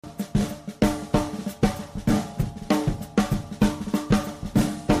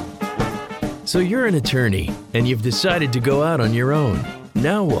So you're an attorney, and you've decided to go out on your own.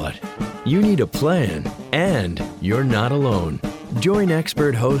 Now what? You need a plan, and you're not alone. Join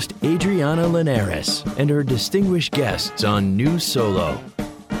expert host Adriana Linares and her distinguished guests on New Solo.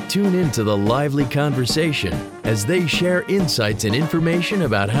 Tune into the lively conversation as they share insights and information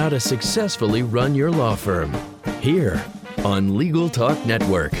about how to successfully run your law firm. Here on Legal Talk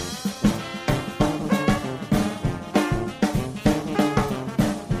Network.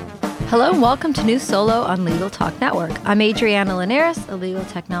 Hello and welcome to New Solo on Legal Talk Network. I'm Adriana Linares, a legal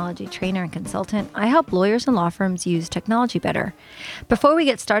technology trainer and consultant. I help lawyers and law firms use technology better. Before we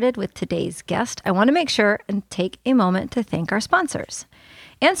get started with today's guest, I want to make sure and take a moment to thank our sponsors.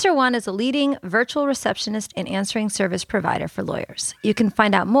 Answer One is a leading virtual receptionist and answering service provider for lawyers. You can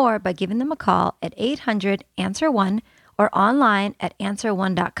find out more by giving them a call at 800-ANSWER1 or online at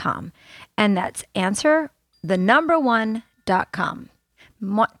answer1.com. And that's answer1.com.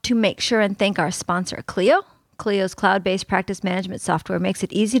 Want to make sure and thank our sponsor, Clio. Clio's cloud-based practice management software makes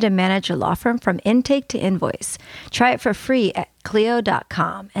it easy to manage your law firm from intake to invoice. Try it for free at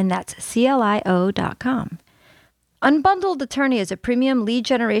clio.com, and that's CLIO.com. Unbundled Attorney is a premium lead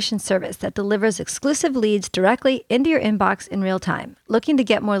generation service that delivers exclusive leads directly into your inbox in real time. Looking to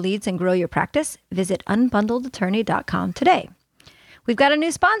get more leads and grow your practice? Visit unbundledattorney.com today. We've got a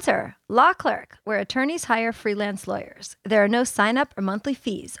new sponsor, Law Clerk, where attorneys hire freelance lawyers. There are no sign-up or monthly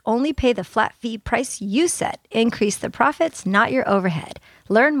fees. Only pay the flat fee price you set. Increase the profits, not your overhead.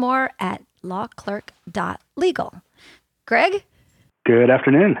 Learn more at lawclerk.legal. Greg? Good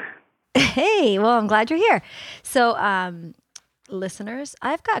afternoon. Hey, well, I'm glad you're here. So, listeners,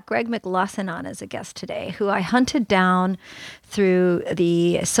 I've got Greg McLawsen on as a guest today, who I hunted down through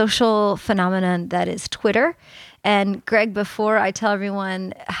the social phenomenon that is Twitter. And Greg, before I tell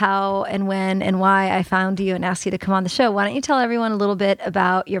everyone how and when and why I found you and asked you to come on the show, why don't you tell everyone a little bit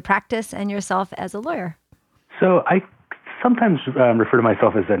about your practice and yourself as a lawyer? So I sometimes refer to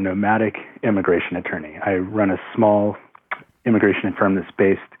myself as a nomadic immigration attorney. I run a small immigration firm that's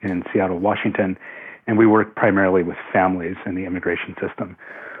based in Seattle, Washington, and we work primarily with families in the immigration system.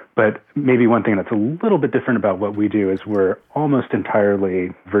 But maybe one thing that's a little bit different about what we do is we're almost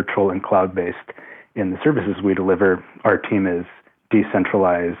entirely virtual and cloud-based in the services we deliver. Our team is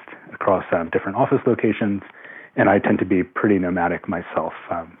decentralized across different office locations, and I tend to be pretty nomadic myself.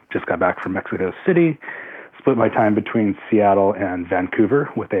 Just got back from Mexico City, split my time between Seattle and Vancouver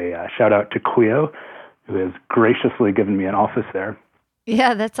with a shout out to Clio, who has graciously given me an office there.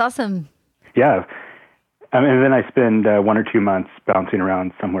 Yeah, that's awesome. Yeah. And then I spend 1 or 2 months bouncing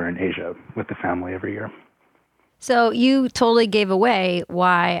around somewhere in Asia with the family every year. So you totally gave away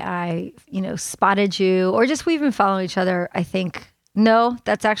why I, spotted you, or just we've been following each other, I think. No,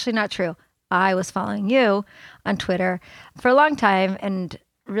 that's actually not true. I was following you on Twitter for a long time and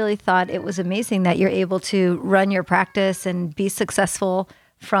really thought it was amazing that you're able to run your practice and be successful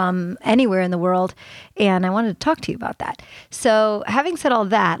from anywhere in the world. And I wanted to talk to you about that. So having said all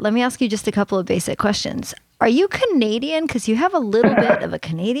that, let me ask you just a couple of basic questions. Are you Canadian? Because you have a little bit of a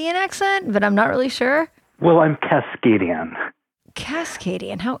Canadian accent, but I'm not really sure. Well, I'm Cascadian.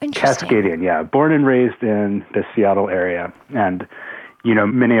 Cascadian, how interesting. Cascadian, yeah. Born and raised in the Seattle area. And,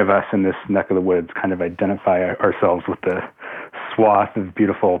 many of us in this neck of the woods kind of identify ourselves with the swath of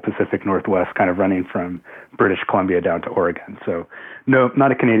beautiful Pacific Northwest kind of running from British Columbia down to Oregon. So, no,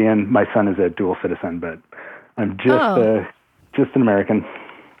 not a Canadian. My son is a dual citizen, but I'm just an American.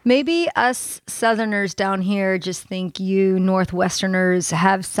 Maybe us Southerners down here just think you Northwesterners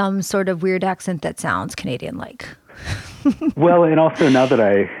have some sort of weird accent that sounds Canadian-like. Well, and also now that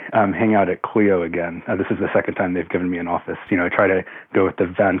I hang out at Clio again, this is the second time they've given me an office. I try to go with the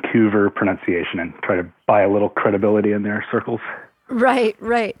Vancouver pronunciation and try to buy a little credibility in their circles. Right.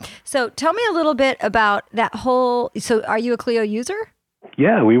 So tell me a little bit about that whole. So are you a Clio user?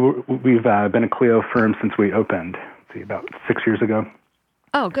 Yeah, we've been a Clio firm since we opened. About 6 years ago.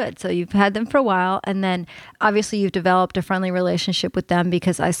 Oh, good. So you've had them for a while, and then obviously you've developed a friendly relationship with them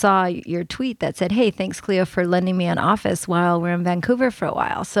because I saw your tweet that said, hey, thanks, Clio, for lending me an office while we're in Vancouver for a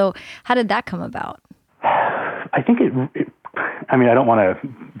while. So how did that come about? I think I don't want to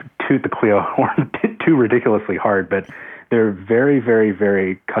toot the Clio horn too ridiculously hard, but they're a very, very,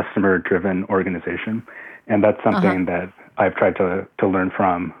 very customer-driven organization, and that's something that I've tried to learn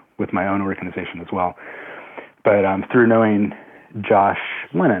from with my own organization as well. But through knowing Josh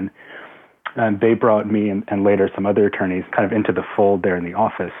Lennon, they brought me and later some other attorneys kind of into the fold there in the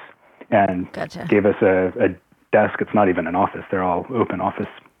office and gave us a desk. It's not even an office. They're all open office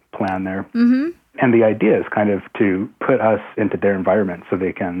plan there. Mm-hmm. And the idea is kind of to put us into their environment so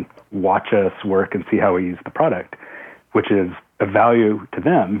they can watch us work and see how we use the product, which is a value to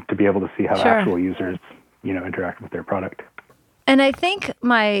them to be able to see how Sure. actual users, interact with their product. And I think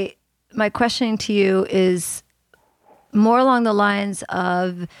my questioning to you is more along the lines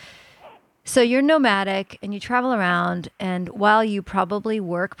of, so you're nomadic and you travel around, and while you probably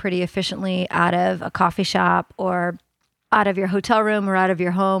work pretty efficiently out of a coffee shop or out of your hotel room or out of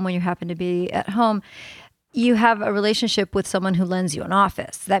your home when you happen to be at home, you have a relationship with someone who lends you an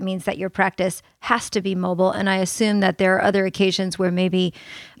office. That means that your practice has to be mobile. And I assume that there are other occasions where maybe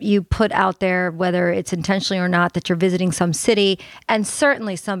you put out there, whether it's intentionally or not, that you're visiting some city. And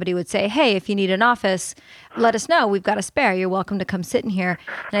certainly somebody would say, hey, if you need an office, let us know. We've got a spare. You're welcome to come sit in here.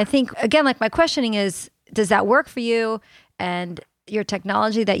 And I think, again, like my questioning is, does that work for you? And your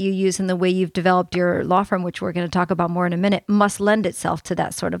technology that you use and the way you've developed your law firm, which we're going to talk about more in a minute, must lend itself to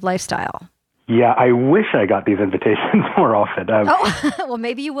that sort of lifestyle. Yeah, I wish I got these invitations more often. Well,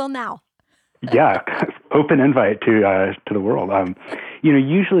 maybe you will now. Yeah, open invite to the world.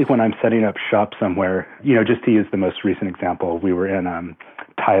 Usually when I'm setting up shop somewhere, just to use the most recent example, we were in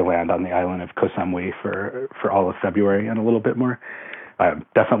Thailand on the island of Koh Samui for all of February and a little bit more.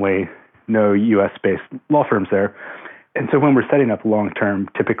 Definitely no U.S.-based law firms there. And so when we're setting up long-term,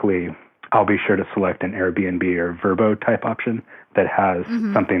 typically I'll be sure to select an Airbnb or Vrbo type option that has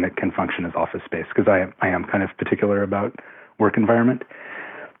something that can function as office space, because I am kind of particular about work environment.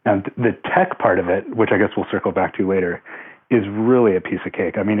 And the tech part of it, which I guess we'll circle back to later, is really a piece of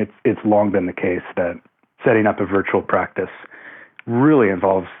cake. I mean, it's long been the case that setting up a virtual practice really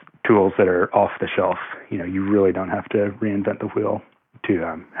involves tools that are off the shelf. You really don't have to reinvent the wheel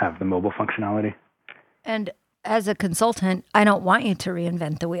to have the mobile functionality. And as a consultant, I don't want you to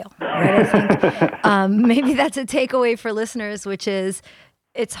reinvent the wheel, right? I think maybe that's a takeaway for listeners, which is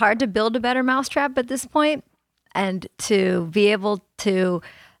it's hard to build a better mousetrap at this point, and to be able to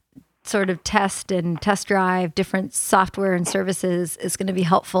sort of test and test drive different software and services is going to be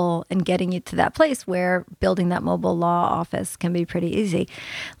helpful in getting you to that place where building that mobile law office can be pretty easy.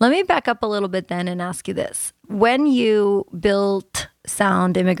 Let me back up a little bit then and ask you this. When you built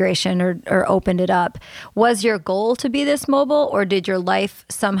Sound Immigration or opened it up, was your goal to be this mobile, or did your life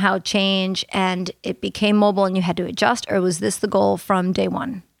somehow change and it became mobile and you had to adjust, or was this the goal from day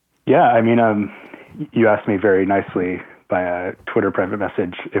one? Yeah, I mean, you asked me very nicely by a Twitter private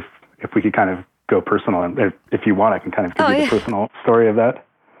message if we could kind of go personal, and if you want, I can kind of give you the personal story of that.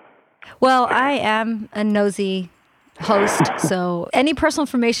 Well, I am a nosy host, so any personal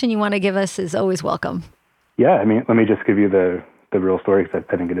information you want to give us is always welcome. Yeah, I mean, let me just give you the real story, because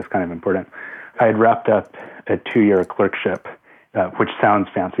I think it is kind of important. I had wrapped up a 2-year clerkship, which sounds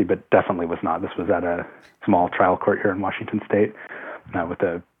fancy, but definitely was not. This was at a small trial court here in Washington State with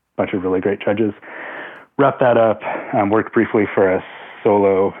a bunch of really great judges. Wrapped that up, worked briefly for a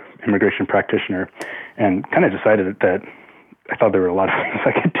solo immigration practitioner, and kind of decided that I thought there were a lot of things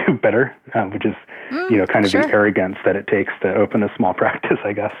I could do better, which is, kind of the arrogance that it takes to open a small practice,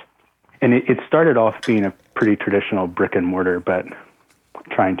 I guess. And it started off being a pretty traditional brick and mortar, but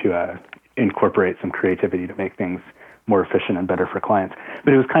trying to incorporate some creativity to make things more efficient and better for clients.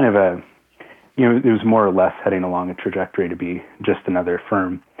 But it was kind of it was more or less heading along a trajectory to be just another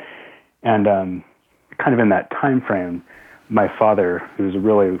firm. And kind of in that time frame, my father, who was a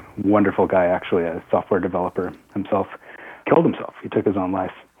really wonderful guy, actually a software developer himself, killed himself. He took his own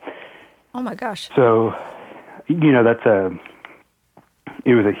life. Oh my gosh. So,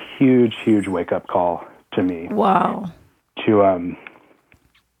 it was a huge, huge wake-up call to me. Wow. To,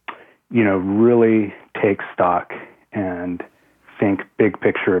 really take stock and think big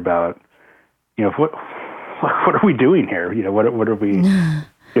picture about, what are we doing here? What are we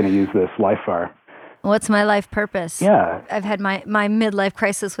going to use this life for? What's my life purpose? Yeah. I've had my midlife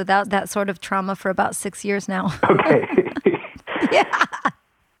crisis without that sort of trauma for about 6 years now. Okay. Yeah.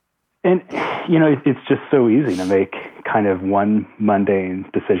 And, it's just so easy to make kind of one mundane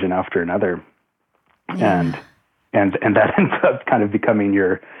decision after another. Yeah. And that ends up kind of becoming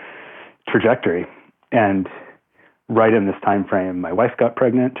your trajectory. And right in this time frame, my wife got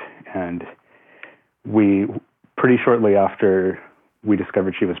pregnant, and we, pretty shortly after we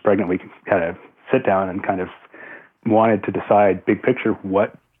discovered she was pregnant, we had a sit down and kind of wanted to decide big picture,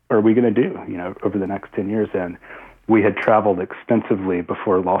 what are we going to do, over the next 10 years. And we had traveled extensively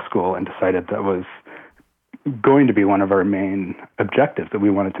before law school and decided that was going to be one of our main objectives that we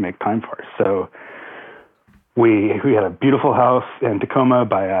wanted to make time for. So we had a beautiful house in Tacoma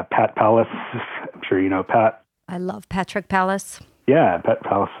by Pat Palace. I'm sure you know Pat. I love Patrick Palace. Yeah, Pat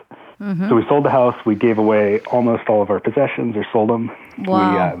Palace. Mm-hmm. So we sold the house. We gave away almost all of our possessions, or sold them.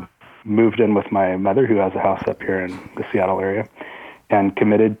 Wow. We moved in with my mother, who has a house up here in the Seattle area, and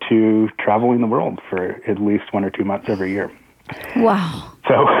committed to traveling the world for at least 1 or 2 months every year Wow.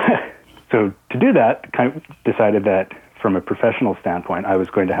 So to do that, kind of decided that from a professional standpoint, I was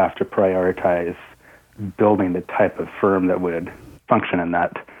going to have to prioritize building the type of firm that would function in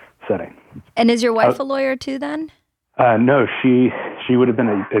that setting. And is your wife a lawyer too then? No, she would have been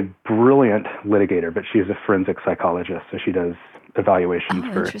a brilliant litigator, but she's a forensic psychologist, so she does evaluations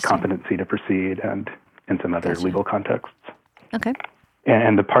for competency to proceed and in some other legal contexts. Okay.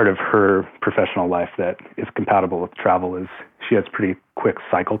 And the part of her professional life that is compatible with travel is she has pretty quick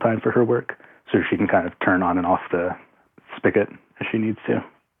cycle time for her work, so she can kind of turn on and off the spigot as she needs to.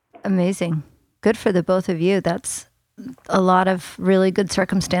 Amazing. Good for the both of you. That's a lot of really good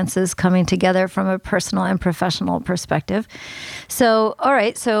circumstances coming together from a personal and professional perspective. So, all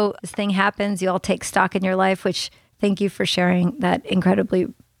right. So this thing happens. You all take stock in your life, which thank you for sharing that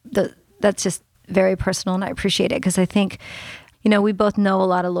incredibly. That's just very personal, and I appreciate it because I think, we both know a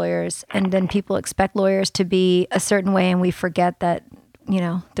lot of lawyers, and then people expect lawyers to be a certain way, and we forget that,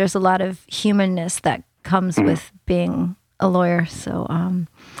 there's a lot of humanness that comes with being a lawyer. So,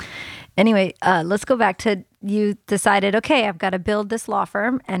 anyway, let's go back to you decided, okay, I've got to build this law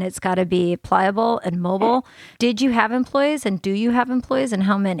firm and it's got to be pliable and mobile. Did you have employees, and do you have employees, and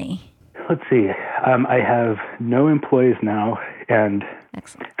how many? Let's see. I have no employees now. And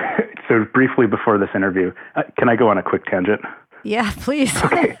excellent. So briefly before this interview, can I go on a quick tangent? Yeah, please.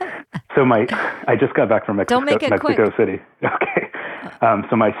 Okay. So I just got back from Mexico City. Okay.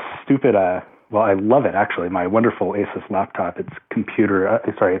 So my stupid, I love it actually. My wonderful Asus laptop, its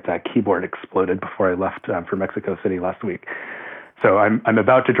keyboard exploded before I left for Mexico City last week. So I'm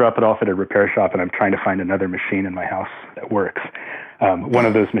about to drop it off at a repair shop, and I'm trying to find another machine in my house that works. One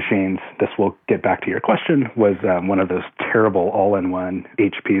of those machines, this will get back to your question, was one of those terrible all-in-one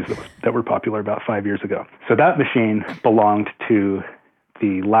HPs that were popular about 5 years ago. So that machine belonged to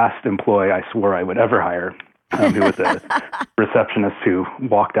the last employee I swore I would ever hire, who was a receptionist who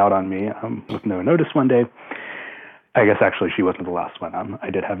walked out on me with no notice one day. I guess actually she wasn't the last one. I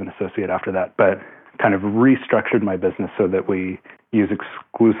did have an associate after that, but kind of restructured my business so that we use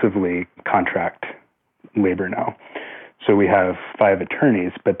exclusively contract labor now. So we have 5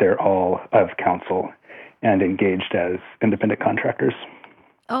 attorneys, but they're all of counsel and engaged as independent contractors.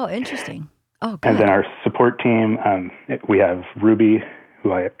 Oh, interesting. Oh, good. And then our support team, we have Ruby,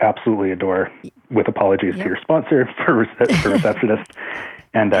 who I absolutely adore, with apologies to your sponsor for receptionist.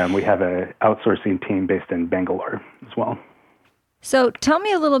 And we have an outsourcing team based in Bangalore as well. So tell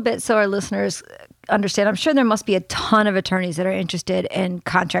me a little bit so our listeners understand. I'm sure there must be a ton of attorneys that are interested in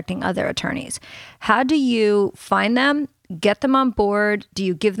contracting other attorneys. How do you find them, get them on board? Do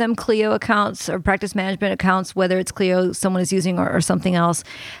you give them Clio accounts or practice management accounts, whether it's Clio someone is using or something else?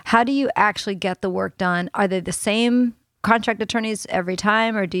 How do you actually get the work done? Are they the same contract attorneys every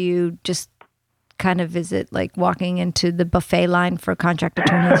time, or do you just kind of visit, like walking into the buffet line for contract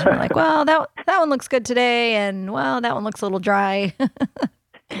attorneys? And you're like, well, that one looks good today, and well, that one looks a little dry.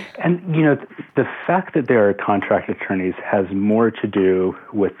 And, the fact that there are contract attorneys has more to do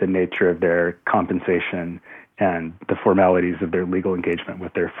with the nature of their compensation and the formalities of their legal engagement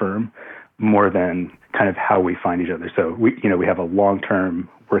with their firm more than kind of how we find each other. So we have a long-term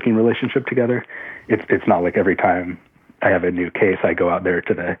working relationship together. It's not like every time I have a new case, I go out there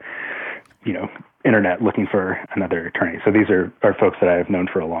to the, internet looking for another attorney. So these are folks that I have known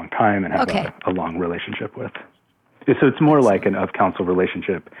for a long time and have a long relationship with. So it's more like an of-counsel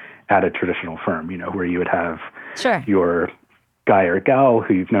relationship at a traditional firm, where you would have your guy or gal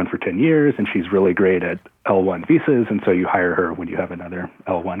who you've known for 10 years, and she's really great at L1 visas, and so you hire her when you have another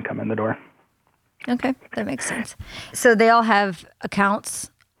L1 come in the door. Okay, that makes sense. So they all have accounts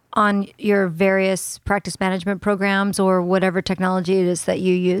on your various practice management programs or whatever technology it is that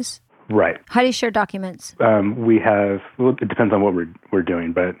you use? Right. How do you share documents? We have, it depends on what we're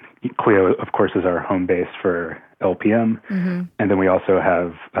doing, but Clio, of course, is our home base for LPM. Mm-hmm. And then we also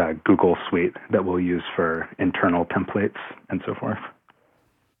have Google Suite that we'll use for internal templates and so forth.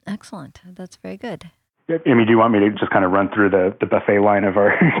 Excellent. That's very good. Amy, do you want me to just kind of run through the buffet line of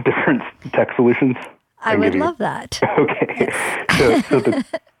our different tech solutions? I would love that. Okay. So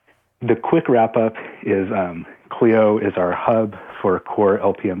the quick wrap-up is Clio is our hub for core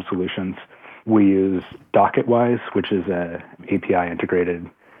LPM solutions. We use DocketWise, which is an API-integrated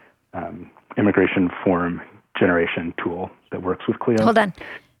immigration form generation tool that works with Clio. Hold on.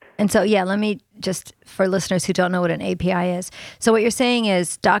 And so, let me just, for listeners who don't know what an API is. So what you're saying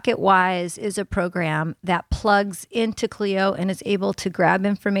is DocketWise is a program that plugs into Clio and is able to grab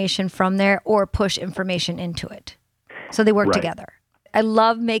information from there or push information into it. So they work together. I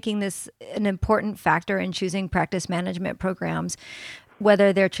love making this an important factor in choosing practice management programs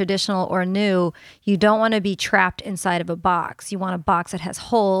whether they're traditional or new, you don't want to be trapped inside of a box. You want a box that has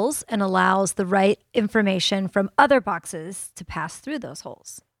holes and allows the right information from other boxes to pass through those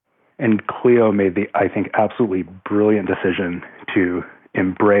holes. And Clio made the, I think, absolutely brilliant decision to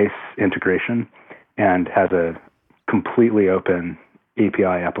embrace integration and has a completely open API,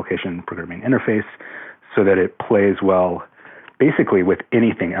 application programming interface, so that it plays well basically with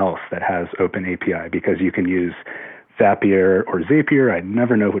anything else that has open API, because you can use Zapier or Zapier, I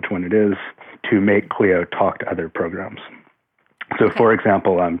never know which one it is, to make Clio talk to other programs. So for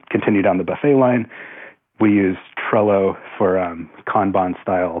example, continue down the buffet line, we use Trello for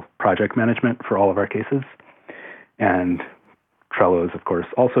Kanban-style project management for all of our cases. And Trello is, of course,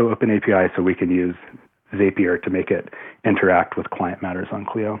 also open API, so we can use Zapier to make it interact with client matters on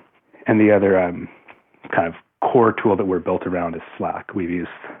Clio. And the other kind of core tool that we're built around is Slack. We've used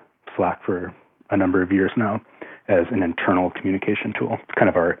Slack for a number of years now as an internal communication tool. It's kind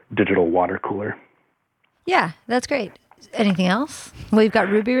of our digital water cooler. Yeah, that's great. Anything else? Well, you've got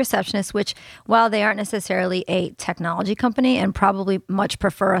Ruby Receptionist, which, while they aren't necessarily a technology company and probably much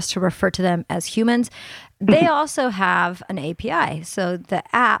prefer us to refer to them as humans, they also have an API. So the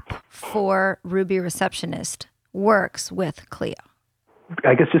app for Ruby Receptionist works with Clio.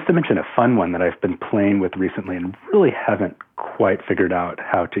 I guess just to mention a fun one that I've been playing with recently and really haven't quite figured out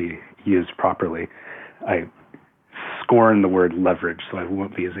how to use properly. I scorn the word leverage, so I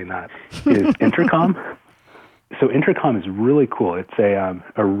won't be using that, is Intercom. So Intercom is really cool. It's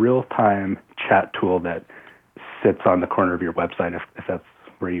a real-time chat tool that sits on the corner of your website, if that's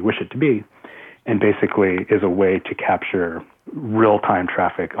where you wish it to be, and basically is a way to capture real-time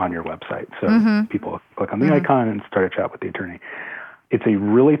traffic on your website. So people click on the icon and start a chat with the attorney. It's a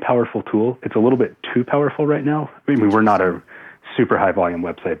really powerful tool. It's a little bit too powerful right now. I mean, we're not a super high-volume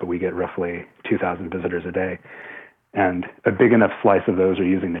website, but we get roughly 2,000 visitors a day. And a big enough slice of those are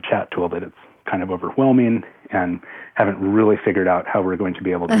using the chat tool that it's kind of overwhelming, and haven't really figured out how we're going to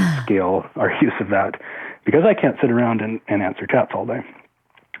be able to scale our use of that, because I can't sit around and answer chats all day.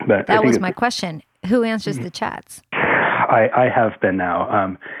 But that was my question. Who answers the chats? I have been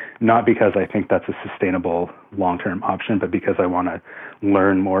now, not because I think that's a sustainable long-term option, but because I want to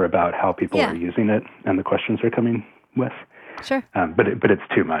learn more about how people are using it and the questions they're coming with. Sure. But it's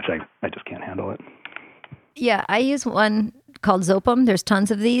too much. I just can't handle it. Yeah, I use one called Zopum. There's tons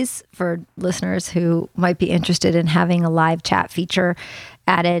of these for listeners who might be interested in having a live chat feature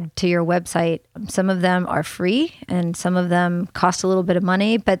added to your website. Some of them are free and some of them cost a little bit of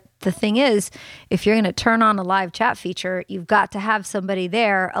money. But the thing is, if you're going to turn on a live chat feature, you've got to have somebody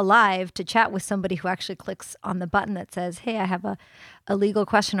there alive to chat with somebody who actually clicks on the button that says, hey, I have a legal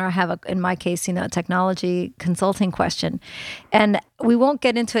question, or I have, in my case, a technology consulting question. And we won't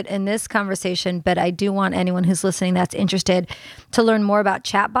get into it in this conversation, but I do want anyone who's listening that's interested to learn more about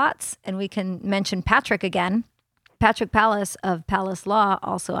chatbots. And we can mention Patrick again. Patrick Pallas of Pallas Law,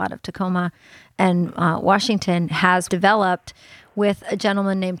 also out of Tacoma and Washington, has developed with a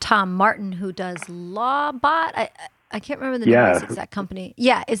gentleman named Tom Martin who does Lawbot. I can't remember the name of his exact company.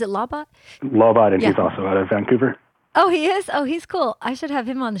 Yeah, is it Lawbot? Lawbot, and he's also out of Vancouver. Oh, he is? Oh, he's cool. I should have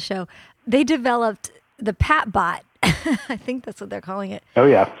him on the show. They developed the PatBot. I think that's what they're calling it. Oh,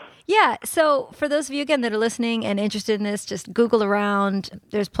 yeah. Yeah. So for those of you, again, that are listening and interested in this, just Google around.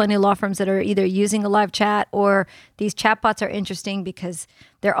 There's plenty of law firms that are either using a live chat, or these chatbots are interesting because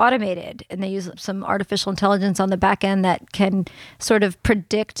they're automated and they use some artificial intelligence on the back end that can sort of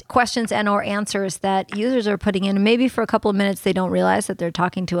predict questions and or answers that users are putting in. Maybe for a couple of minutes, they don't realize that they're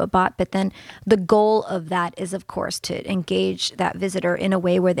talking to a bot, but then the goal of that is, of course, to engage that visitor in a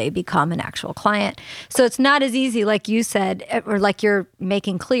way where they become an actual client. So it's not as easy, like you said, or like you're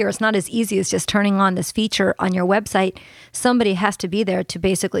making clear, it's not as easy as just turning on this feature on your website. Somebody has to be there to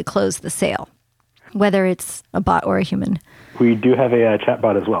basically close the sale, whether it's a bot or a human. We do have a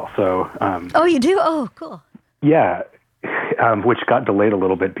chatbot as well. So. Oh, you do? Oh, cool. Yeah, which got delayed a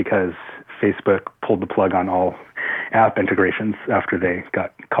little bit because Facebook pulled the plug on all app integrations after they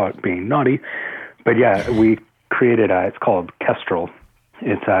got caught being naughty. But yeah, we created it's called Kestrel.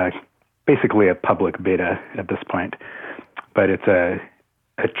 It's basically a public beta at this point, but it's a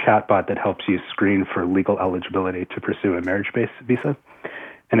chatbot that helps you screen for legal eligibility to pursue a marriage-based visa.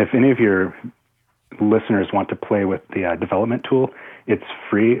 And if any of your listeners want to play with the development tool, it's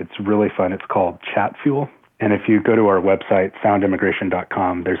free. It's really fun. It's called Chat Fuel. And if you go to our website,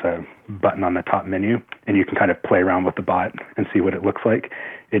 soundimmigration.com, there's a button on the top menu, and you can kind of play around with the bot and see what it looks like.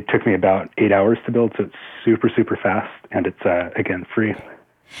 It took me about 8 hours to build, so it's super, super fast, and it's, again, free.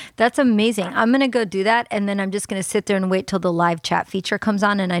 That's amazing. I'm going to go do that, and then I'm just going to sit there and wait till the live chat feature comes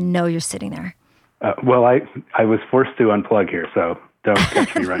on, and I know you're sitting there. Well, I was forced to unplug here, so don't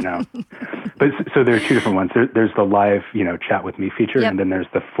catch me right now. But so there are two different ones. There's the live, chat with me feature, Yep. and then there's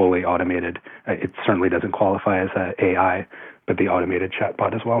the fully automated. It certainly doesn't qualify as AI, but the automated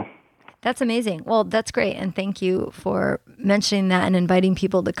chatbot as well. That's amazing. Well, that's great. And thank you for mentioning that and inviting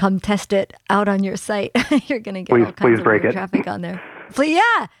people to come test it out on your site. You're going to get all kinds of weird traffic on there. Please,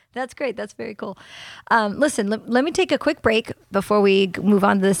 yeah, that's great. That's very cool. Listen, let me take a quick break before we move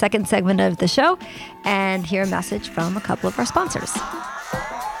on to the second segment of the show and hear a message from a couple of our sponsors.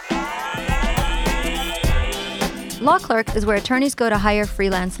 Law Clerk is where attorneys go to hire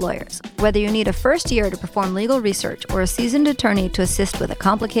freelance lawyers. Whether you need a first year to perform legal research or a seasoned attorney to assist with a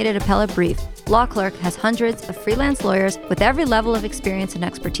complicated appellate brief, Law Clerk has hundreds of freelance lawyers with every level of experience and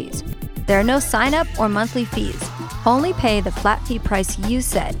expertise. There are no sign-up or monthly fees. Only pay the flat fee price you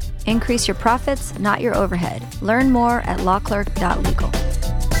set. Increase your profits, not your overhead. Learn more at lawclerk.legal.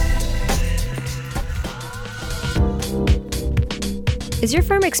 Is your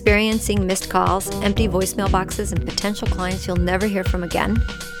firm experiencing missed calls, empty voicemail boxes, and potential clients you'll never hear from again?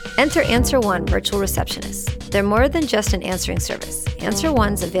 Enter Answer One Virtual Receptionists. They're more than just an answering service. Answer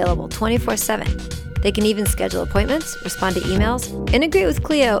One's available 24/7. They can even schedule appointments, respond to emails, integrate with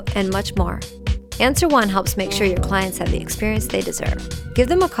Clio, and much more. Answer One helps make sure your clients have the experience they deserve. Give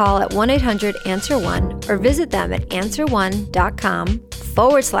them a call at 1-800-ANSWER1 or visit them at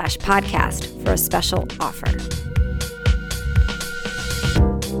answer1.com/podcast for a special offer.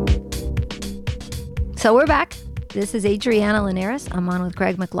 So we're back. This is Adriana Linares. I'm on with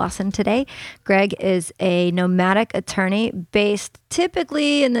Greg McLawsen today. Greg is a nomadic attorney based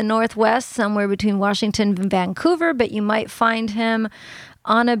typically in the Northwest, somewhere between Washington and Vancouver, but you might find him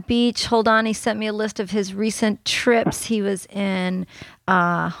on a beach. Hold on, he sent me a list of his recent trips. He was in,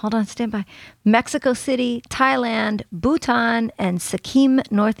 stand by, Mexico City, Thailand, Bhutan, and Sikkim,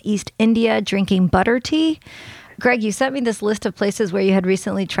 Northeast India, drinking butter tea. Greg, you sent me this list of places where you had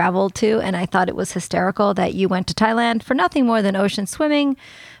recently traveled to, and I thought it was hysterical that you went to Thailand for nothing more than ocean swimming,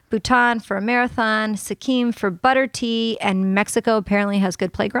 Bhutan for a marathon, Sikkim for butter tea, and Mexico apparently has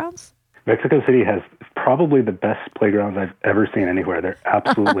good playgrounds? Mexico City has probably the best playgrounds I've ever seen anywhere. They're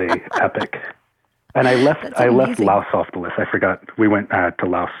absolutely epic. And I left Laos off the list. I forgot. We went to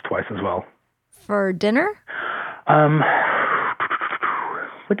Laos twice as well. For dinner?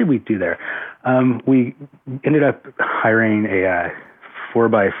 What did we do there? We ended up hiring a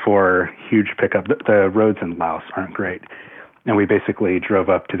 4x4 huge pickup. The roads in Laos aren't great. And we basically drove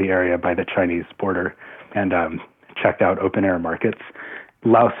up to the area by the Chinese border and checked out open air markets.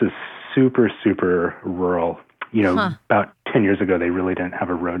 Laos is super, super rural. About 10 years ago, they really didn't have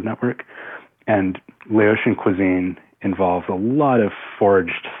a road network. And Laotian cuisine involves a lot of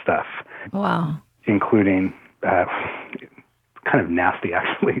foraged stuff. Wow. Including kind of nasty,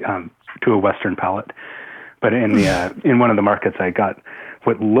 actually, to a Western palate. But in one of the markets, I got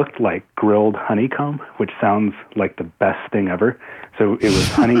what looked like grilled honeycomb, which sounds like the best thing ever. So it was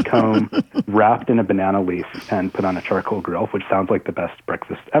honeycomb wrapped in a banana leaf and put on a charcoal grill, which sounds like the best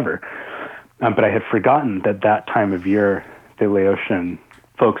breakfast ever. But I had forgotten that time of year, the Laotian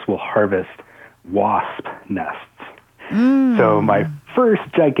folks will harvest wasp nests. So my first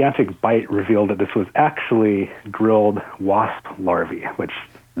gigantic bite revealed that this was actually grilled wasp larvae, which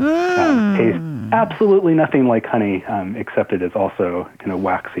taste absolutely nothing like honey, except it is also in a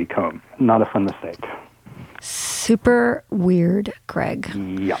waxy comb. Not a fun mistake. Super weird, Greg.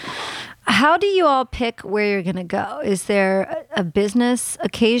 Yeah. How do you all pick where you're going to go? Is there a business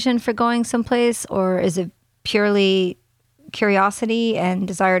occasion for going someplace, or is it purely curiosity and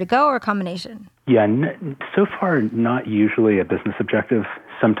desire to go, or a combination? Yeah, so far, not usually a business objective.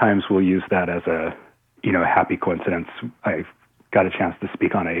 Sometimes we'll use that as a happy coincidence. I've got a chance to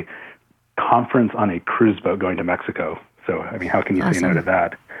speak on a conference on a cruise boat going to Mexico. So, I mean, how can you say no to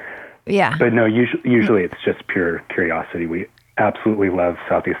that? Yeah. But no, usually it's just pure curiosity. We absolutely love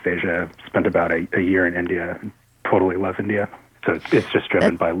Southeast Asia. Spent about a year in India. Totally love India. So it's just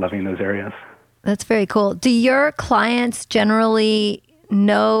driven by loving those areas. That's very cool. Do your clients generally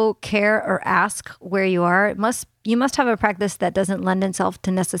know, care, or ask where you are? You must have a practice that doesn't lend itself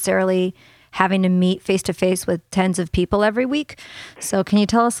to necessarily having to meet face-to-face with tens of people every week. So can you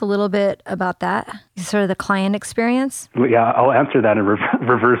tell us a little bit about that, sort of the client experience? Well, yeah, I'll answer that in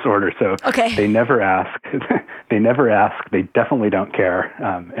reverse order. So okay. They never ask. They never ask. They definitely don't care,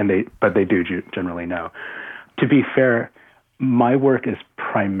 but they do generally know. To be fair, my work is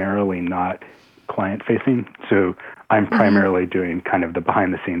primarily not client-facing, so I'm primarily doing kind of the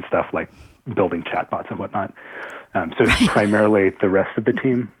behind-the-scenes stuff like building chatbots and whatnot. So it's primarily the rest of the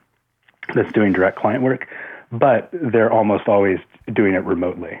team that's doing direct client work, but they're almost always doing it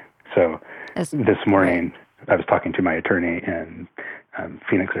remotely. So this morning, I was talking to my attorney in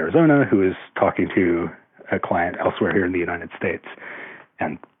Phoenix, Arizona, who is talking to a client elsewhere here in the United States.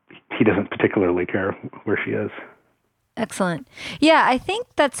 And he doesn't particularly care where she is. Excellent. Yeah, I think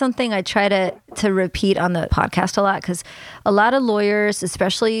that's something I try to repeat on the podcast a lot, because a lot of lawyers,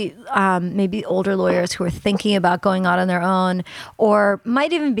 especially maybe older lawyers who are thinking about going out on their own or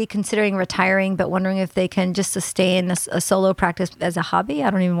might even be considering retiring, but wondering if they can just sustain a solo practice as a hobby. I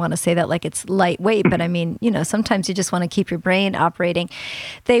don't even want to say that like it's lightweight, but I mean, sometimes you just want to keep your brain operating.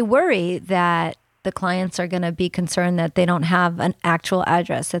 They worry that the clients are going to be concerned that they don't have an actual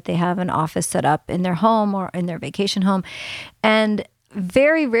address, that they have an office set up in their home or in their vacation home. And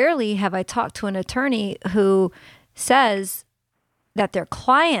very rarely have I talked to an attorney who says that their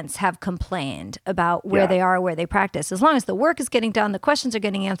clients have complained about where they are, where they practice. As long as the work is getting done, the questions are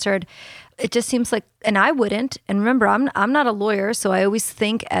getting answered, it just seems like, and I wouldn't, and remember, I'm not a lawyer, so I always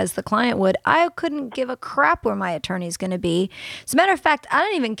think as the client would, I couldn't give a crap where my attorney is going to be. As a matter of fact, I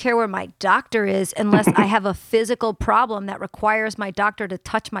don't even care where my doctor is unless I have a physical problem that requires my doctor to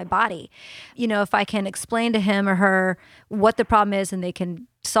touch my body. If I can explain to him or her what the problem is and they can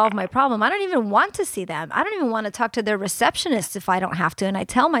solve my problem, I don't even want to see them. I don't even want to talk to their receptionist if I don't have to. And I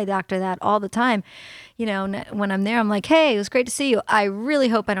tell my doctor that all the time. When I'm there, I'm like, hey, it was great to see you. I really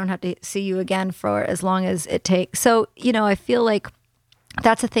hope I don't have to see you again for as long as it takes. So, I feel like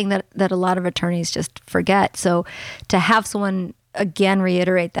that's a thing that a lot of attorneys just forget. So to have someone again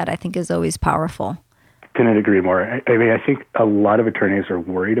reiterate that, I think is always powerful. Couldn't agree more. I think a lot of attorneys are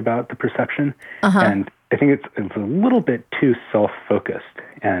worried about the perception. And I think it's a little bit too self-focused.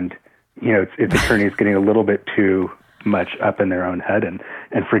 And, it's attorneys getting a little bit too much up in their own head and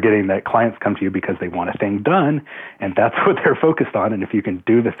forgetting that clients come to you because they want a thing done, and that's what they're focused on. And if you can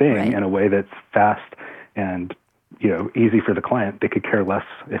do the thing in a way that's fast and, easy for the client, they could care less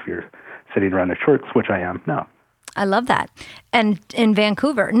if you're sitting around their shorts, which I am now. I love that. And in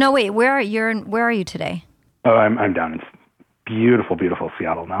Vancouver. No, wait, where are you today? Oh, I'm down in beautiful, beautiful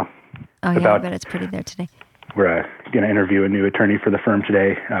Seattle now. Oh, yeah, I bet it's pretty there today. We're going to interview a new attorney for the firm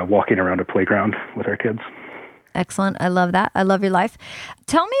today, walking around a playground with our kids. Excellent. I love that. I love your life.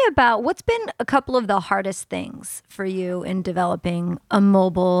 Tell me about what's been a couple of the hardest things for you in developing a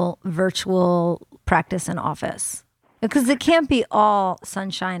mobile virtual practice and office, because it can't be all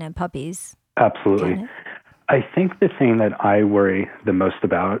sunshine and puppies. Absolutely. I think the thing that I worry the most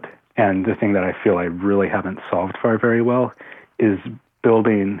about, and the thing that I feel I really haven't solved for very well, is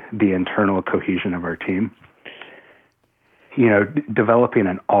building the internal cohesion of our team. Developing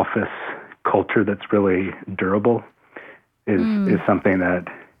an office culture that's really durable is something that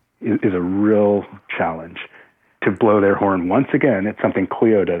is a real challenge. To blow their horn once again, it's something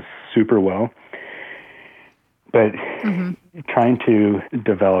Clio does super well. But trying to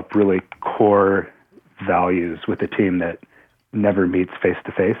develop really core values with a team that never meets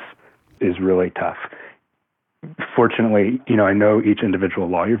face-to-face is really tough. Fortunately, I know each individual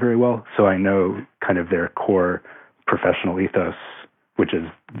lawyer very well, so I know kind of their core professional ethos, which is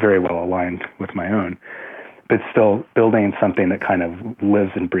very well aligned with my own. But still, building something that kind of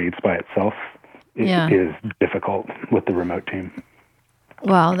lives and breathes by itself is difficult with the remote team.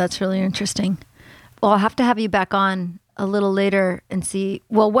 Wow, that's really interesting. Well, I'll have to have you back on a little later and see.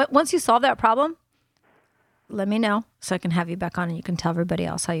 Well, once you solve that problem, let me know so I can have you back on and you can tell everybody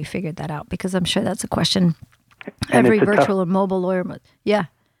else how you figured that out, because I'm sure that's a question every virtual or mobile lawyer must. Yeah.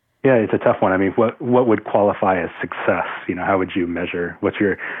 Yeah, it's a tough one. I mean, what would qualify as success? How would you measure? What's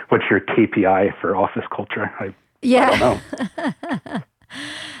your KPI for office culture? I don't know.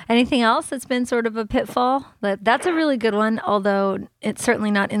 Anything else that's been sort of a pitfall? That's a really good one, although it's certainly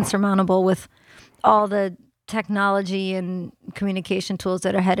not insurmountable with all the technology and communication tools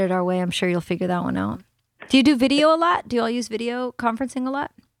that are headed our way. I'm sure you'll figure that one out. Do you do video a lot? Do you all use video conferencing a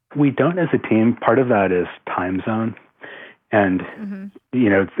lot? We don't as a team. Part of that is time zone. And,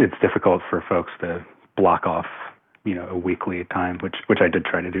 it's difficult for folks to block off, a weekly time, which I did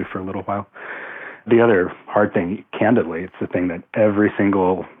try to do for a little while. The other hard thing, candidly, it's the thing that every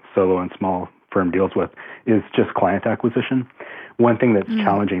single solo and small firm deals with, is just client acquisition. One thing that's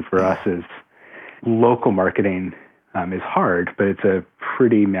challenging for us is local marketing is hard, but it's a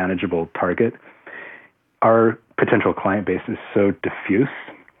pretty manageable target. Our potential client base is so diffuse.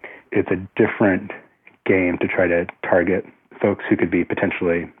 It's a different game to try to target folks who could be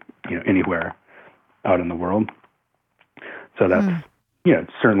potentially, anywhere out in the world. So that's,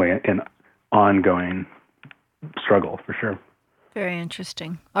 certainly an ongoing struggle for sure. Very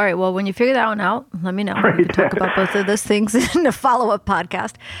interesting. All right. Well, when you figure that one out, let me know. Right. We can talk about both of those things in a follow-up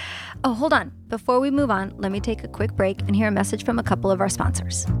podcast. Oh, hold on. Before we move on, let me take a quick break and hear a message from a couple of our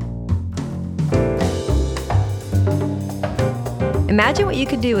sponsors. Imagine what you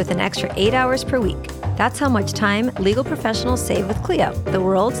could do with an extra 8 hours per week. That's how much time legal professionals save with Clio, the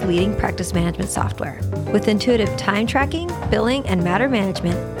world's leading practice management software. With intuitive time tracking, billing, and matter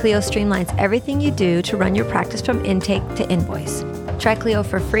management, Clio streamlines everything you do to run your practice from intake to invoice. Try Clio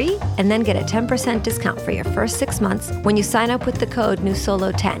for free and then get a 10% discount for your first 6 months when you sign up with the code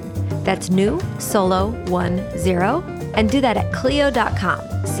NewSolo10. That's NewSolo10. And do that at Clio.com,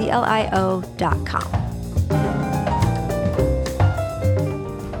 CLIO.com.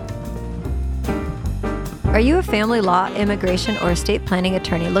 Are you a family law, immigration, or estate planning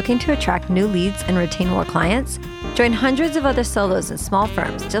attorney looking to attract new leads and retain more clients? Join hundreds of other solos and small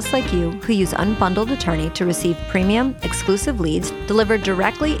firms just like you who use Unbundled Attorney to receive premium, exclusive leads delivered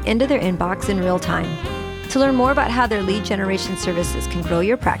directly into their inbox in real time. To learn more about how their lead generation services can grow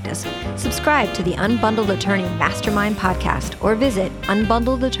your practice, subscribe to the Unbundled Attorney Mastermind podcast or visit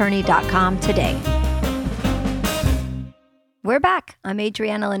unbundledattorney.com today. We're back. I'm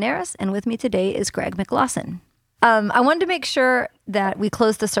Adriana Linares, and with me today is Greg McLawsen. I wanted to make sure that we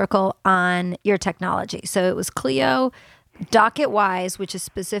closed the circle on your technology. So it was Clio, DocketWise, which is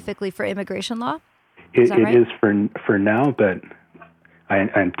specifically for immigration law. Is that right? It is for now, but I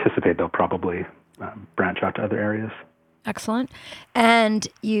anticipate they'll probably branch out to other areas. Excellent. And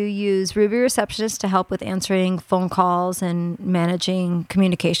you use Ruby Receptionist to help with answering phone calls and managing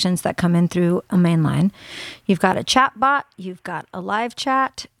communications that come in through a main line. You've got a chatbot. You've got a live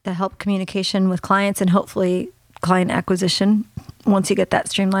chat to help communication with clients and hopefully client acquisition. Once you get that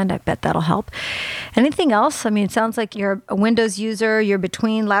streamlined, I bet that'll help. Anything else? I mean, it sounds like you're a Windows user. You're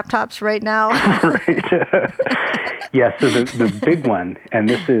between laptops right now. Right. Yeah, so the big one, and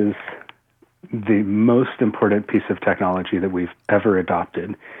this is the most important piece of technology that we've ever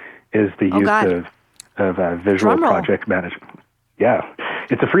adopted, is the use of visual project management. Yeah,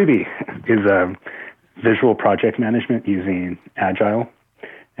 it's a freebie. Is visual project management using Agile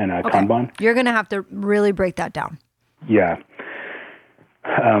and Kanban. You're going to have to really break that down. Yeah.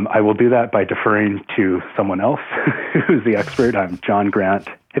 I will do that by deferring to someone else who's the expert. I'm John Grant.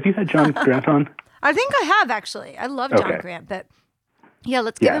 Have you had John Grant on? I think I have, actually. I love John Grant, but yeah,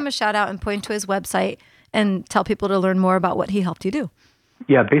 let's give him a shout out and point to his website and tell people to learn more about what he helped you do.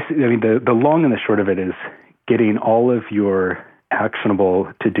 Yeah, basically, I mean, the long and the short of it is getting all of your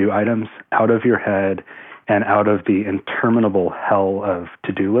actionable to-do items out of your head and out of the interminable hell of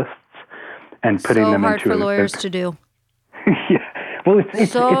to-do lists and putting them into... So hard for lawyers to do. Yeah. Well,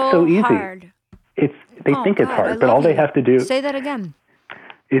 it's so easy. Hard. They think it's hard, but all they have to do... Say that again.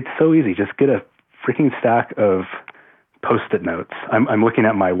 It's so easy. Just get a freaking stack of Post-it notes. I'm looking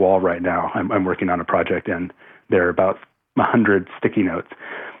at my wall right now. I'm working on a project, and there are about 100 sticky notes.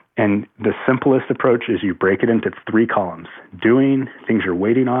 And the simplest approach is you break it into 3 columns: doing, things you're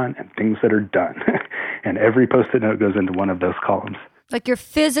waiting on, and things that are done. And every Post-it note goes into one of those columns. Like you're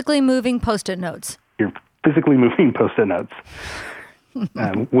physically moving Post-it notes. You're physically moving Post-it notes.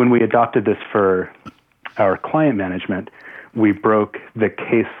 When we adopted this for our client management, we broke the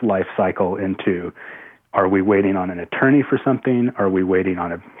case life cycle into: are we waiting on an attorney for something? Are we waiting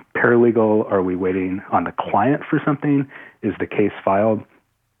on a paralegal? Are we waiting on the client for something? Is the case filed?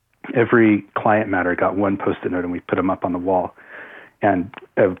 Every client matter got one Post-it note, and we put them up on the wall. And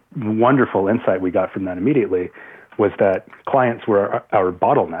a wonderful insight we got from that immediately was that clients were our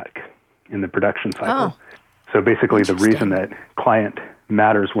bottleneck in the production cycle. Oh, so basically the reason that client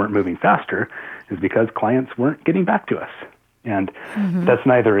matters weren't moving faster is because clients weren't getting back to us. And that's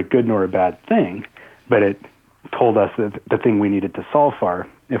neither a good nor a bad thing, but it told us that the thing we needed to solve for,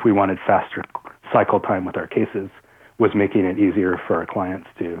 if we wanted faster cycle time with our cases, was making it easier for our clients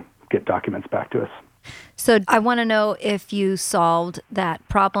to get documents back to us. So I want to know if you solved that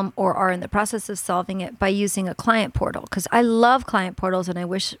problem or are in the process of solving it by using a client portal, because I love client portals and I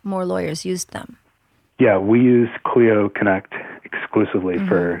wish more lawyers used them. Yeah, we use Clio Connect exclusively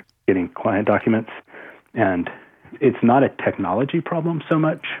for getting client documents, and it's not a technology problem so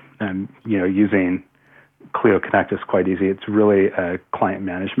much. Using Clio Connect is quite easy. It's really a client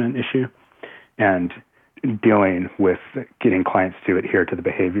management issue, and dealing with getting clients to adhere to the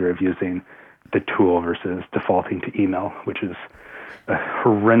behavior of using the tool versus defaulting to email, which is a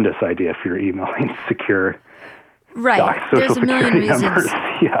horrendous idea if you're emailing secure social security numbers.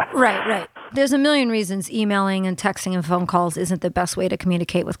 Yeah. Right. There's a million reasons emailing and texting and phone calls isn't the best way to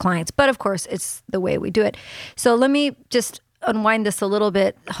communicate with clients, but of course it's the way we do it. So let me just unwind this a little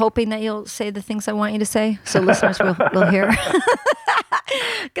bit, hoping that you'll say the things I want you to say so listeners will hear.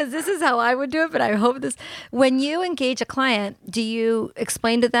 because this is how I would do it, but I hope this, when you engage a client, do you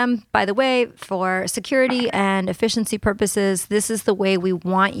explain to them, by the way, for security and efficiency purposes, this is the way we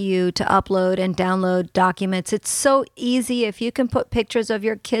want you to upload and download documents. It's so easy. If you can put pictures of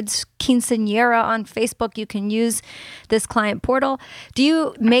your kids' quinceañera on Facebook, you can use this client portal. Do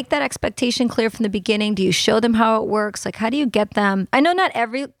you make that expectation clear from the beginning? Do you show them how it works? Like, how do you get them? I know not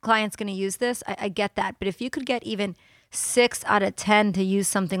every client's going to use this. I get that. But if you could get even 6 out of 10 to use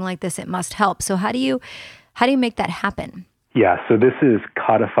something like this, it must help. So how do you make that happen? Yeah, so this is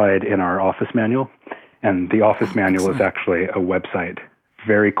codified in our office manual, and the office manual is actually a website.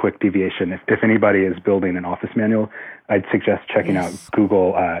 Very quick deviation. If anybody is building an office manual, I'd suggest checking out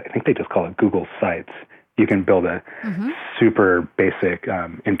Google. I think they just call it Google Sites. You can build a super basic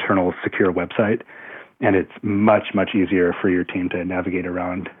internal secure website, and it's much, much easier for your team to navigate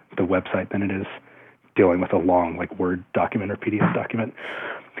around the website than it is dealing with a long Word document or PDF document.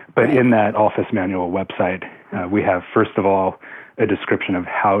 But in that office manual website, we have, first of all, a description of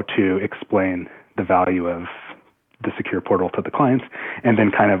how to explain the value of the secure portal to the clients, and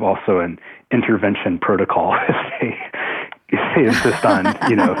then kind of also an intervention protocol if they insist on,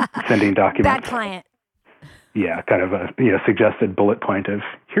 sending documents. Bad client. Yeah, kind of a suggested bullet point of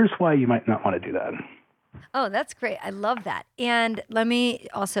here's why you might not want to do that. Oh, that's great. I love that. And let me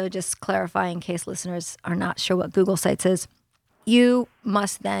also just clarify in case listeners are not sure what Google Sites is. You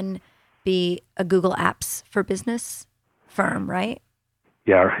must then be a Google Apps for Business firm, right?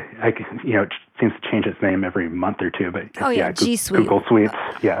 Yeah, it seems to change its name every month or two, but G Suite. Google Suites,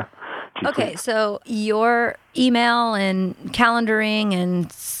 yeah. Okay, so your email and calendaring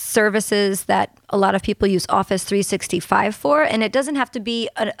and services that a lot of people use Office 365 for, and it doesn't have to be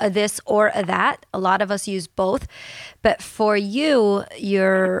a this or a that. A lot of us use both. But for you,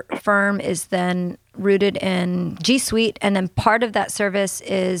 your firm is then rooted in G Suite, and then part of that service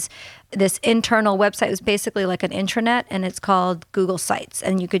is this internal website. It's basically like an intranet, and it's called Google Sites.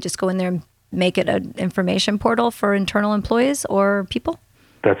 And you could just go in there and make it an information portal for internal employees or people?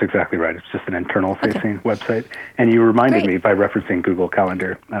 That's exactly right. It's just an internal-facing website. And you reminded me by referencing Google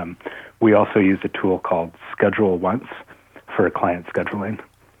Calendar. We also use a tool called Schedule Once for client scheduling,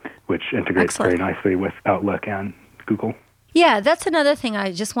 which integrates very nicely with Outlook and Google. Yeah, that's another thing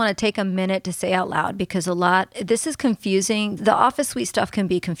I just want to take a minute to say out loud, because this is confusing. The Office Suite stuff can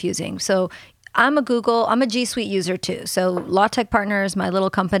be confusing. So I'm a G Suite user too. So Law Tech Partners, my little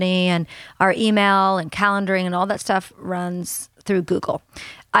company, and our email and calendaring and all that stuff runs through Google.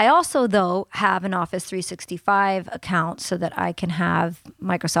 I also, though, have an Office 365 account so that I can have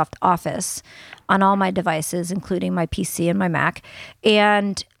Microsoft Office on all my devices, including my PC and my Mac.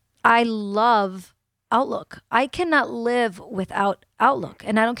 And I love Outlook. I cannot live without Outlook.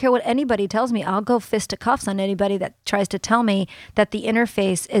 And I don't care what anybody tells me. I'll go fisticuffs on anybody that tries to tell me that the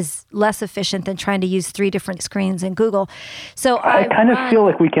interface is less efficient than trying to use 3 different screens in Google. So I kind of feel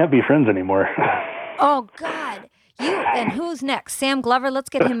like we can't be friends anymore. Oh, God. And who's next? Sam Glover. Let's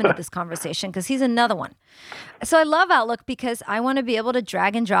get him into this conversation because he's another one. So I love Outlook because I want to be able to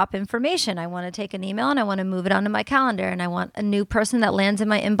drag and drop information. I want to take an email and I want to move it onto my calendar, and I want a new person that lands in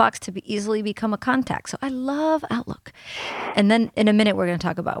my inbox to easily become a contact. So I love Outlook. And then in a minute, we're going to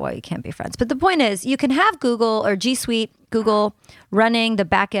talk about why you can't be friends. But the point is, you can have Google or G Suite, Google, running the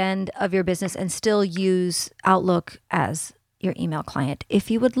back end of your business and still use Outlook as your email client if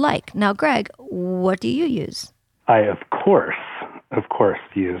you would like. Now, Greg, what do you use? I, of course,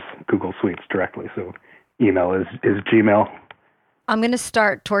 use Google Suites directly. So email is Gmail. I'm going to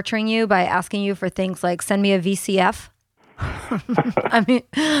start torturing you by asking you for things like send me a VCF. I mean,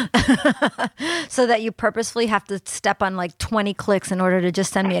 so that you purposefully have to step on like 20 clicks in order to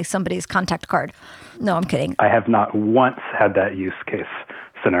just send me somebody's contact card. No, I'm kidding. I have not once had that use case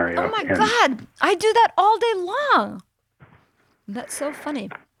scenario. Oh my God. I do that all day long. That's so funny.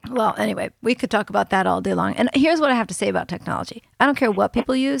 Well, anyway, we could talk about that all day long. And here's what I have to say about technology. I don't care what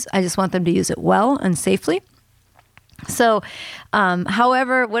people use. I just want them to use it well and safely. So,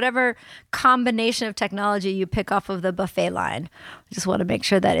 whatever combination of technology you pick off of the buffet line, I just want to make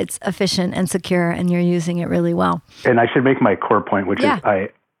sure that it's efficient and secure and you're using it really well. And I should make my core point, which is I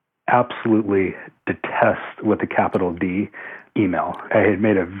absolutely detest, with a capital D, email. I had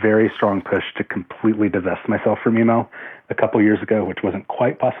made a very strong push to completely divest myself from email a couple years ago, which wasn't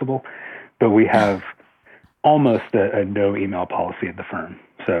quite possible, but we have almost a no email policy at the firm.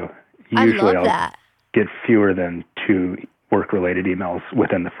 So usually I'll get fewer than 2 work-related emails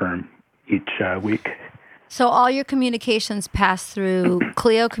within the firm each week. So all your communications pass through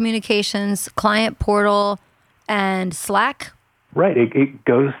Clio Communications, Client Portal, and Slack? Right. It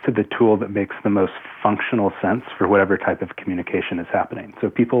goes to the tool that makes the most functional sense for whatever type of communication is happening. So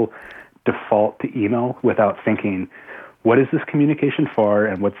people default to email without thinking, what is this communication for,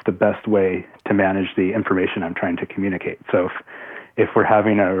 and what's the best way to manage the information I'm trying to communicate? So if we're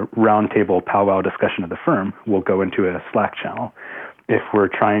having a roundtable powwow discussion of the firm, we'll go into a Slack channel. If we're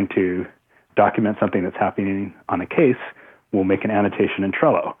trying to document something that's happening on a case, we'll make an annotation in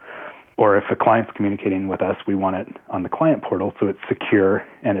Trello. Or if a client's communicating with us, we want it on the client portal so it's secure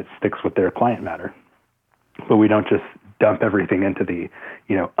and it sticks with their client matter. But we don't just dump everything into the,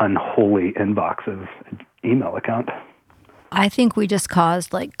 unholy inbox of an email account. I think we just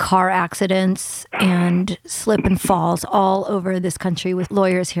caused like car accidents and slip and falls all over this country with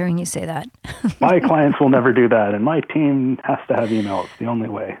lawyers hearing you say that. My clients will never do that, and my team has to have email. It's the only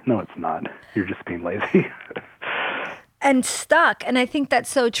way. No, it's not. You're just being lazy. And stuck. And I think that's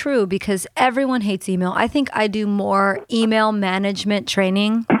so true because everyone hates email. I think I do more email management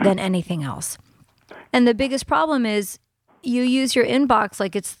training than anything else. And the biggest problem is you use your inbox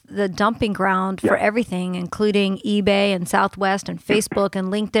like it's the dumping ground for everything, including eBay and Southwest and Facebook and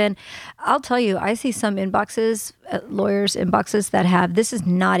LinkedIn. I'll tell you, I see some inboxes, lawyers' inboxes that have, this is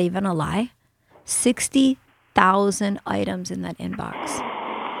not even a lie, 60,000 items in that inbox.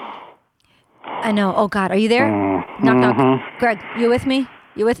 I know. Oh, God. Are you there? Knock, knock. Greg, you with me?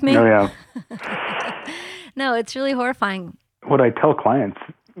 You with me? Oh, yeah. No, it's really horrifying. What I tell clients,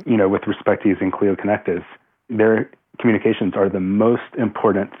 with respect to using Clio Connect is their communications are the most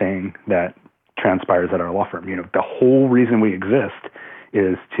important thing that transpires at our law firm. The whole reason we exist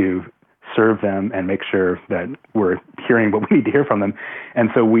is to serve them and make sure that we're hearing what we need to hear from them. And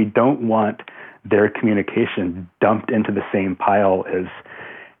so we don't want their communication dumped into the same pile as,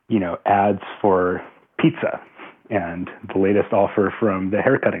 ads for pizza and the latest offer from the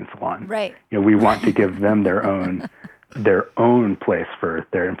haircutting salon. Right. We want to give them their own place for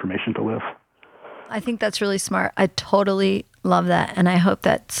their information to live. I think that's really smart. I totally love that. And I hope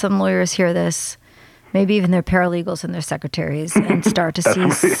that some lawyers hear this, maybe even their paralegals and their secretaries, and start to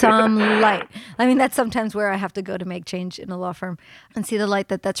see some light. I mean, that's sometimes where I have to go to make change in a law firm and see the light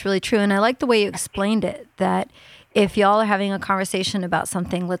that that's really true. And I like the way you explained it, that if y'all are having a conversation about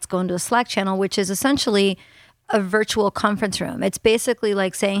something, let's go into a Slack channel, which is essentially a virtual conference room. It's basically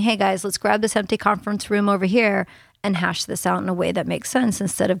like saying, hey guys, let's grab this empty conference room over here and hash this out in a way that makes sense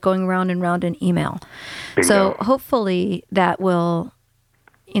instead of going round and round in email. Bingo. So hopefully that will,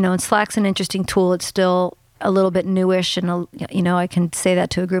 and Slack's an interesting tool. It's still a little bit newish, and, I can say that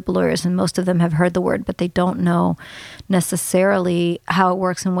to a group of lawyers, and most of them have heard the word, but they don't know necessarily how it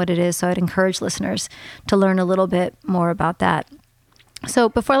works and what it is. So I'd encourage listeners to learn a little bit more about that. So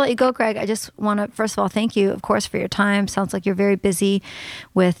before I let you go, Greg, I just want to, first of all, thank you, of course, for your time. Sounds like you're very busy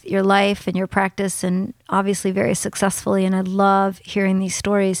with your life and your practice, and obviously very successfully. And I love hearing these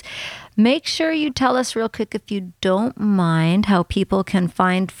stories. Make sure you tell us real quick, if you don't mind, how people can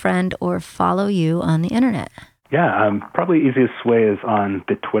find, friend, or follow you on the internet. Yeah, probably easiest way is on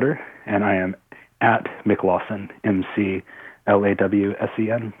the Twitter, and I am at McLawsen,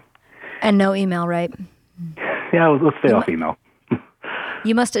 McLawsen. And no email, right? Yeah, let's stay off email.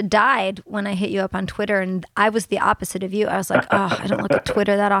 You must have died when I hit you up on Twitter, and I was the opposite of you. I was like, oh, I don't look at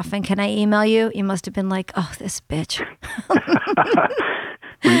Twitter that often. Can I email you? You must have been like, oh, this bitch.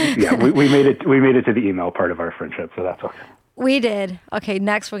 we made it to the email part of our friendship, so that's okay. We did. Okay,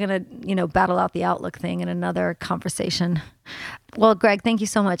 next we're going to, battle out the Outlook thing in another conversation. Well, Greg, thank you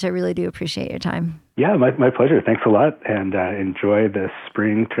so much. I really do appreciate your time. Yeah, my pleasure. Thanks a lot, and enjoy the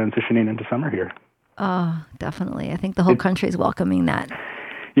spring transitioning into summer here. Oh, definitely. I think the whole country is welcoming that.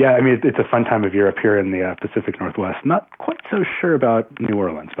 Yeah, I mean, it's a fun time of year up here in the Pacific Northwest. Not quite so sure about New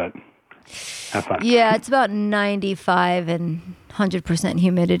Orleans, but have fun. Yeah, it's about 95 and 100%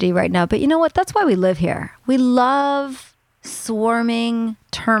 humidity right now. But you know what? That's why we live here. We love swarming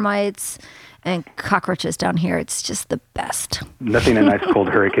termites and cockroaches down here. It's just the best. Nothing a nice cold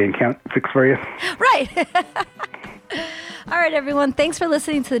hurricane can't fix for you. Right. All right, everyone. Thanks for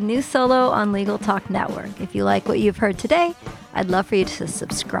listening to the new Solo on Legal Talk Network. If you like what you've heard today, I'd love for you to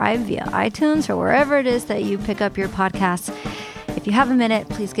subscribe via iTunes or wherever it is that you pick up your podcasts. If you have a minute,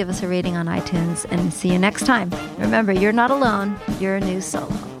 please give us a rating on iTunes, and see you next time. Remember, you're not alone. You're a new Solo.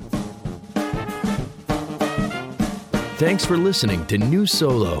 Thanks for listening to New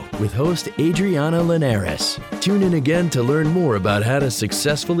Solo with host Adriana Linares. Tune in again to learn more about how to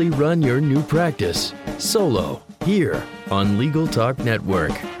successfully run your new practice. Solo, here on Legal Talk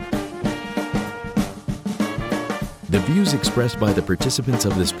Network. The views expressed by the participants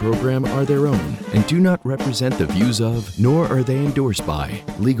of this program are their own and do not represent the views of, nor are they endorsed by,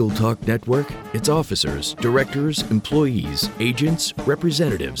 Legal Talk Network, its officers, directors, employees, agents,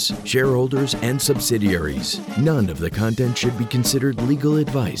 representatives, shareholders, and subsidiaries. None of the content should be considered legal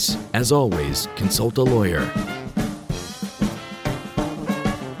advice. As always, consult a lawyer.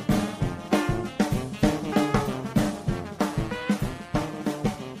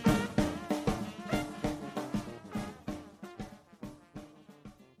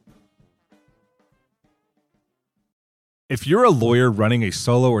 If you're a lawyer running a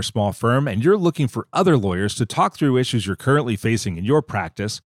solo or small firm and you're looking for other lawyers to talk through issues you're currently facing in your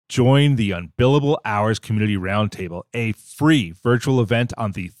practice, join the Unbillable Hours Community Roundtable, a free virtual event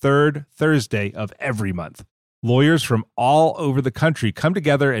on the third Thursday of every month. Lawyers from all over the country come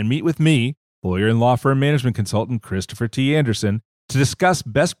together and meet with me, lawyer and law firm management consultant Christopher T. Anderson, to discuss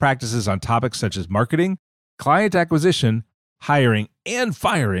best practices on topics such as marketing, client acquisition, hiring and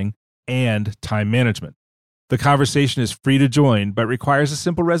firing, and time management. The conversation is free to join, but requires a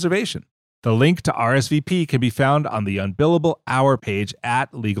simple reservation. The link to RSVP can be found on the Unbillable Hour page at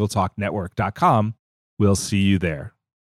LegalTalkNetwork.com. We'll see you there.